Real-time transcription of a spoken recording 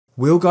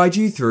we'll guide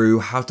you through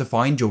how to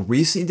find your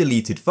recently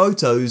deleted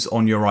photos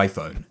on your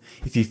iPhone.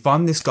 If you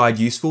find this guide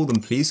useful,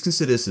 then please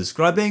consider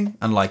subscribing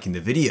and liking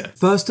the video.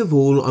 First of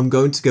all, I'm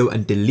going to go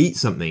and delete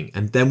something,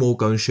 and then we'll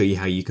go and show you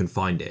how you can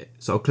find it.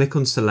 So I'll click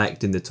on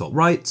select in the top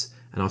right,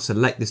 and I'll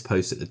select this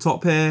post at the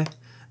top here,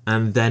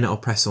 and then I'll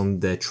press on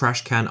the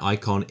trash can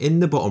icon in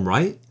the bottom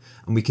right,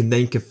 and we can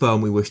then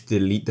confirm we wish to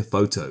delete the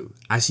photo.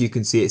 As you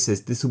can see, it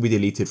says this will be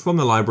deleted from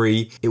the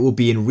library. It will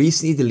be in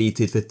recently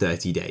deleted for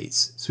 30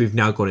 days. So we've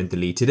now gone and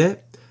deleted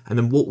it. And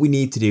then what we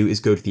need to do is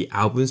go to the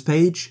albums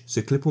page.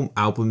 So click on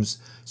albums.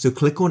 So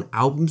click on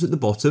albums at the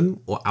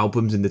bottom or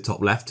albums in the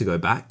top left to go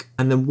back.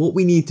 And then what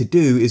we need to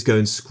do is go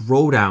and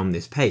scroll down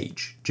this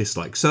page, just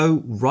like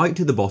so, right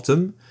to the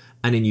bottom.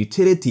 And in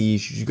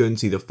utilities, you should go and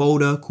see the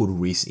folder called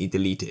recently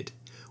deleted.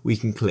 We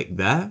can click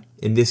there.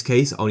 In this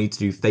case, I'll need to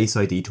do Face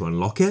ID to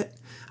unlock it.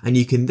 And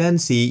you can then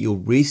see your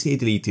recently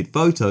deleted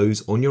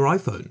photos on your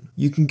iPhone.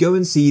 You can go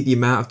and see the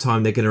amount of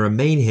time they're going to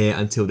remain here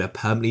until they're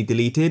permanently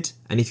deleted.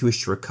 And if you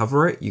wish to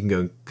recover it, you can go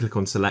and click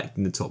on select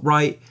in the top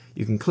right.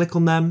 You can click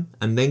on them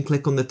and then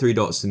click on the three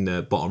dots in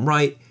the bottom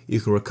right.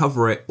 You can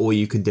recover it or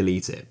you can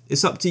delete it.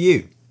 It's up to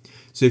you.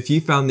 So if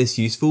you found this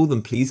useful,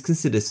 then please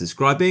consider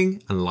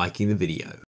subscribing and liking the video.